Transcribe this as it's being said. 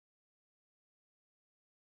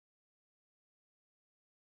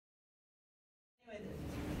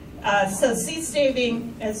So seed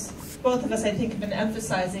saving, as both of us I think have been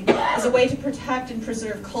emphasizing, is a way to protect and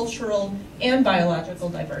preserve cultural and biological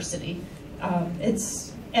diversity.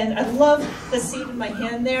 And I love the seed in my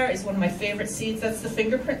hand there. Is one of my favorite seeds. That's the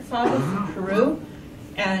Fingerprint Fava from Peru.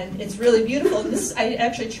 And it's really beautiful. And this, I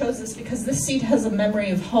actually chose this because this seed has a memory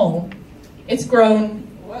of home. It's grown,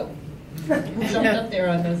 whoa, jumped up there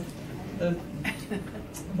on the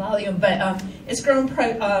volume, but it's grown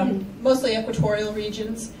mostly equatorial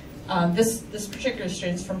regions. This particular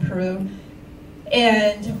strain is from Peru.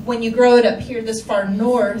 And when you grow it up here this far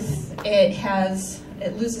north,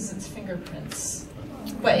 it loses its fingerprints.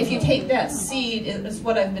 But if you take that seed, is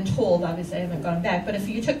what I've been told, obviously I haven't gone back, but if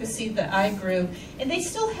you took the seed that I grew, and they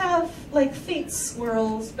still have like faint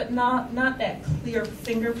swirls, but not that clear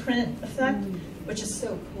fingerprint effect, which is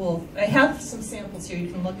so cool. I have some samples here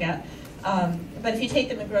you can look at. But if you take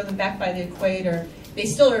them and grow them back by the equator, they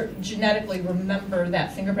still genetically remember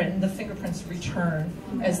that fingerprint, and the fingerprints return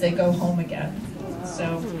as they go home again.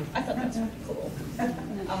 So I thought that was pretty cool.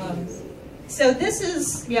 So this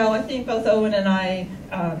is, I think both Owen and I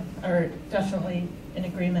are definitely in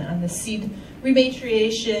agreement on the seed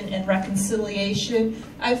rematriation and reconciliation.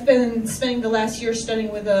 I've been spending the last year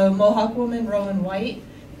studying with a Mohawk woman, Rowen White,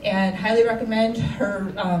 and highly recommend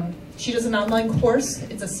her. She does an online course.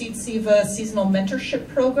 It's a Seed Siva seasonal mentorship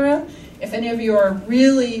program. If any of you are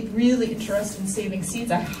really, really interested in saving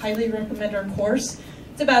seeds, I highly recommend her course.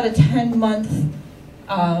 It's about a 10-month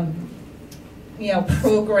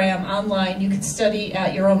program online. You can study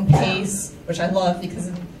at your own pace, which I love because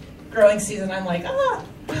in growing season I'm like,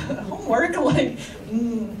 homework, like,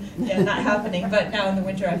 not happening. But now in the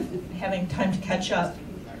winter I'm having time to catch up.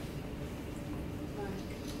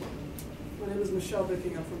 My name is Michelle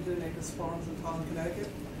Bicking. I'm from Hidden Acres Farms in Holland, Connecticut.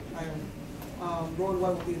 I am Rowen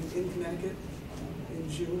White will be in Connecticut in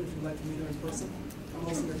June if you'd like to meet her in person. I'm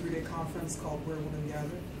hosting a 3-day conference called Where Women Gather.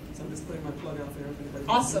 So I'm just putting my plug out there.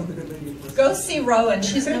 Awesome. Go see Rowen.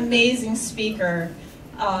 She's an amazing speaker.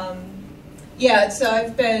 So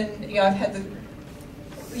I've been, I've had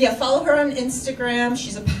follow her on Instagram.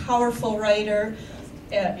 She's a powerful writer.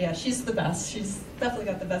 She's the best. She's definitely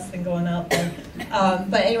got the best thing going out there.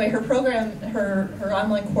 But anyway, her program, her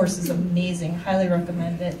online course is amazing. Highly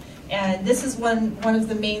recommend it. And this is one of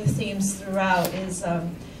the main themes throughout is,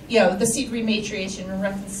 the seed rematriation and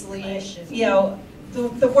reconciliation.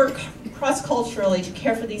 The work cross-culturally to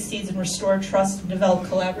care for these seeds and restore trust and develop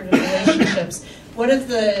collaborative relationships. One of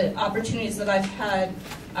the opportunities that I've had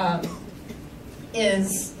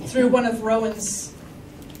is through one of Rowen's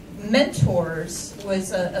mentors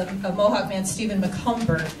was a Mohawk man, Stephen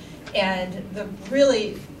McCumber, and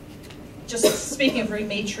just speaking of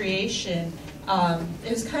rematriation, it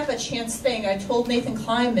was kind of a chance thing. I told Nathan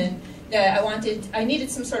Kleiman that I needed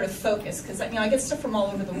some sort of focus because I get stuff from all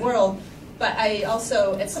over the world. But I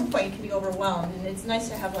also, at some point, can be overwhelmed, and it's nice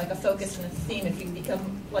to have like a focus and a theme if you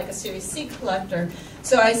become like a serious seed collector.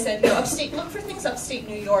 So I said, look for things upstate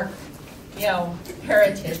New York,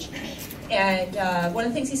 heritage. And one of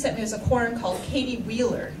the things he sent me was a corn called Katie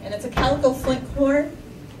Wheeler, and it's a calico flint corn.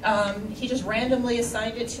 He just randomly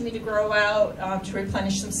assigned it to me to grow out to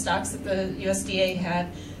replenish some stocks that the USDA had.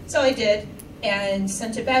 So I did, and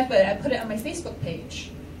sent it back, but I put it on my Facebook page.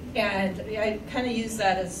 And I kind of use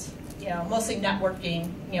that as mostly networking,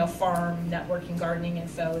 farm, networking, gardening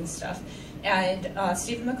info and stuff. And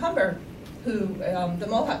Stephen McCumber, who, the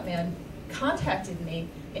Mohawk man, contacted me,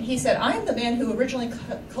 and he said, I'm the man who originally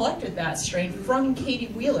collected that strain from Katie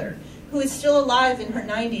Wheeler, who is still alive in her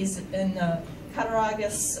 90s in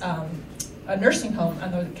Cattaraugus, a nursing home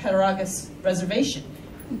on the Cattaraugus Reservation.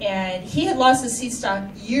 And he had lost his seed stock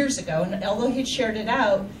years ago, and although he'd shared it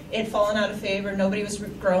out, it had fallen out of favor, nobody was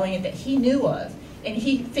growing it that he knew of. And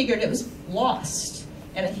he figured it was lost.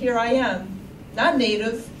 And here I am, not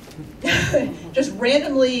native, just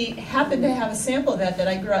randomly happened to have a sample of that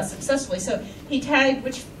I grew out successfully. So he tagged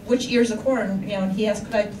which ears of corn, and he asked,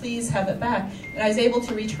 could I please have it back? And I was able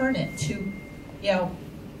to return it to,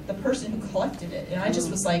 the person who collected it. And I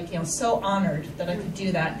just was like, so honored that I could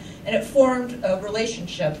do that. And it formed a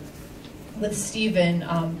relationship with Stephen,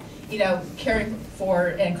 caring for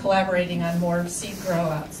and collaborating on more seed grow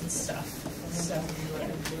outs and stuff. So,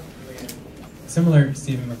 yeah. Similar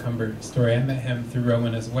Stephen McCumber story. I met him through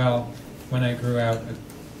Rowen as well when I grew out a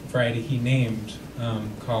variety he named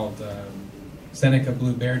called Seneca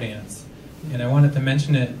Blue Bear Dance. And I wanted to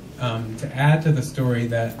mention it to add to the story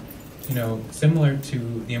that, similar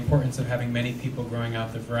to the importance of having many people growing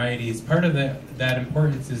out the varieties, part of that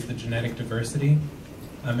importance is the genetic diversity.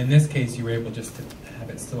 In this case, you were able just to have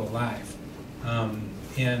it still alive.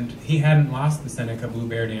 And he hadn't lost the Seneca Blue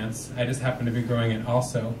Bear Dance. I just happened to be growing it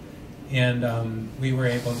also. And we were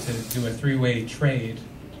able to do a three-way trade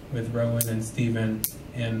with Rowen and Stephen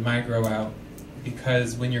and my grow out,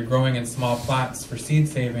 because when you're growing in small plots for seed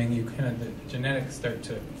saving, you kind of, the genetics start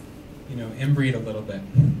to, inbreed a little bit.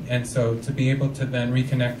 And so to be able to then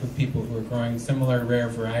reconnect with people who are growing similar rare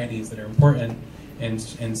varieties that are important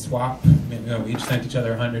and swap, we each sent each other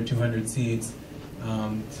 100, 200 seeds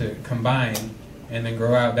to combine and then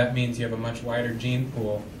grow out, that means you have a much wider gene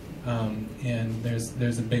pool. And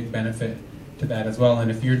there's a big benefit to that as well.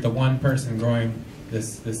 And if you're the one person growing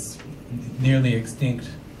this nearly extinct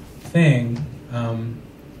thing,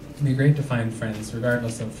 it'd be great to find friends,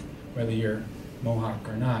 regardless of whether you're Mohawk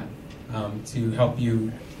or not, to help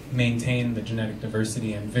you maintain the genetic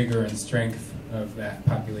diversity and vigor and strength of that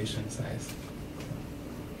population size.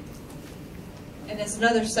 And as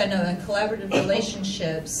another side note on collaborative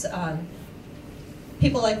relationships,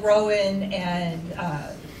 people like Rowen and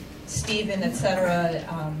Stephen,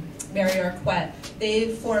 etc., Mary Arquette,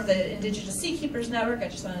 they've formed the Indigenous Seed Keepers Network. I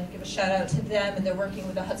just want to give a shout out to them, and they're working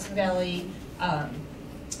with the Hudson Valley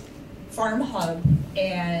Farm Hub,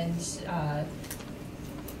 and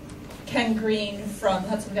Ken Green from the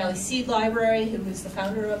Hudson Valley Seed Library, who is the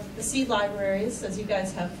founder of the Seed Libraries, as you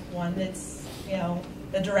guys have one that's,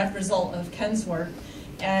 the direct result of Ken's work.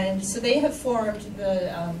 And so they have formed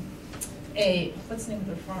the, what's the name of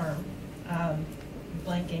their farm?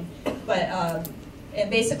 Blanking. But, and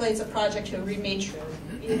basically it's a project to rematriate.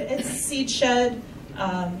 It's Seed Shed.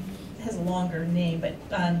 It has a longer name, but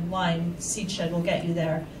online, Seed Shed will get you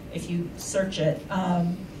there if you search it.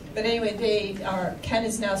 But anyway, Ken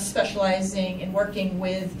is now specializing in working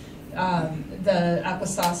with the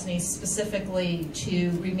Akwesasne specifically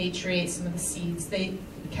to rematriate some of the seeds.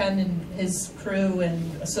 Ken and his crew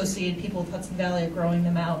and associated people with Hudson Valley are growing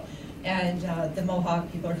them out, and the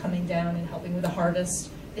Mohawk people are coming down and helping with the harvest.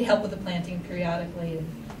 They help with the planting periodically,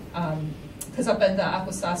 because up in the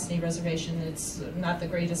Akwesasne Reservation, it's not the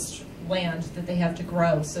greatest land that they have to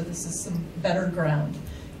grow, so this is some better ground,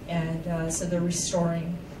 and so they're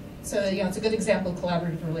restoring. So it's a good example of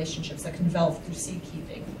collaborative relationships that can develop through seed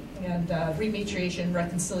keeping. And rematriation and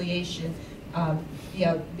reconciliation,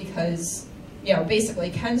 because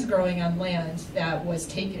basically Ken's growing on land that was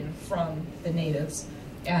taken from the natives,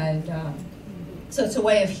 and so it's a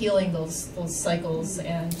way of healing those cycles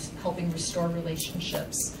and helping restore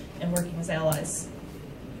relationships and working as allies.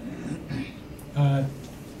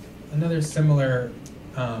 Another similar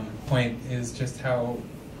point is just how,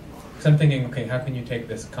 because I'm thinking, okay, how can you take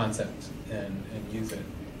this concept and use it?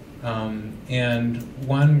 And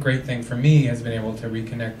one great thing for me has been able to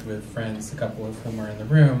reconnect with friends, a couple of whom are in the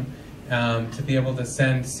room, to be able to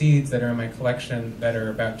send seeds that are in my collection that are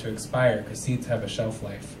about to expire, because seeds have a shelf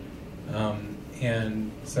life.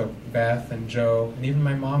 And so Beth and Joe, and even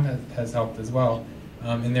my mom has helped as well,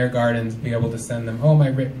 in their gardens, be able to send them, oh,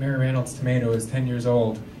 my Mary Reynolds tomato is 10 years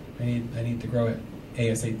old, I need to grow it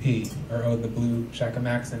ASAP, or oh, the blue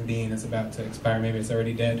Shakamaxon bean is about to expire, maybe it's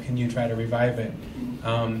already dead, can you try to revive it?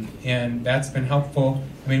 And that's been helpful.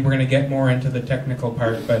 I mean, we're going to get more into the technical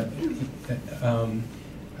part, but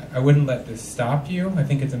I wouldn't let this stop you. I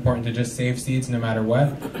think it's important to just save seeds no matter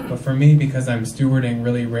what. But for me, because I'm stewarding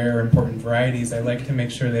really rare, important varieties, I like to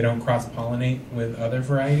make sure they don't cross-pollinate with other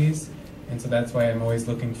varieties. And so that's why I'm always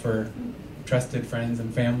looking for trusted friends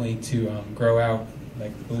and family to grow out,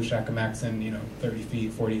 like the blue Shakamaxon, 30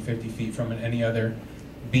 feet, 40, 50 feet from any other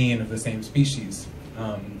bean of the same species.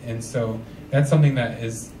 And so that's something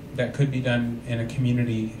that could be done in a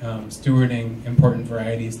community, stewarding important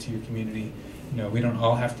varieties to your community. We don't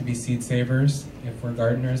all have to be seed savers if we're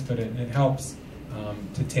gardeners, but it helps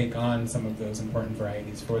to take on some of those important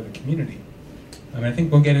varieties for the community. I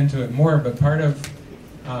think we'll get into it more, but part of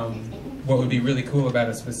what would be really cool about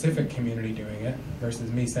a specific community doing it versus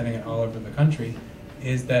me sending it all over the country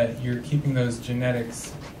is that you're keeping those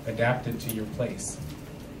genetics adapted to your place.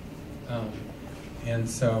 And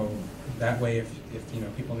so that way,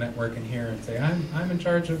 if people network in here and say, I'm in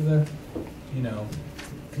charge of the,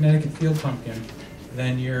 Connecticut field pumpkin,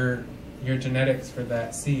 then your genetics for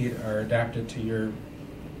that seed are adapted to your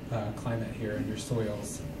climate here and your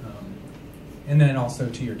soils, and then also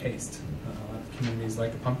to your taste. A lot of communities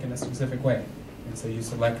like a pumpkin a specific way, and so you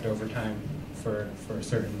select over time for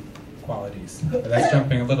certain qualities. But that's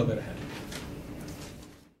jumping a little bit ahead.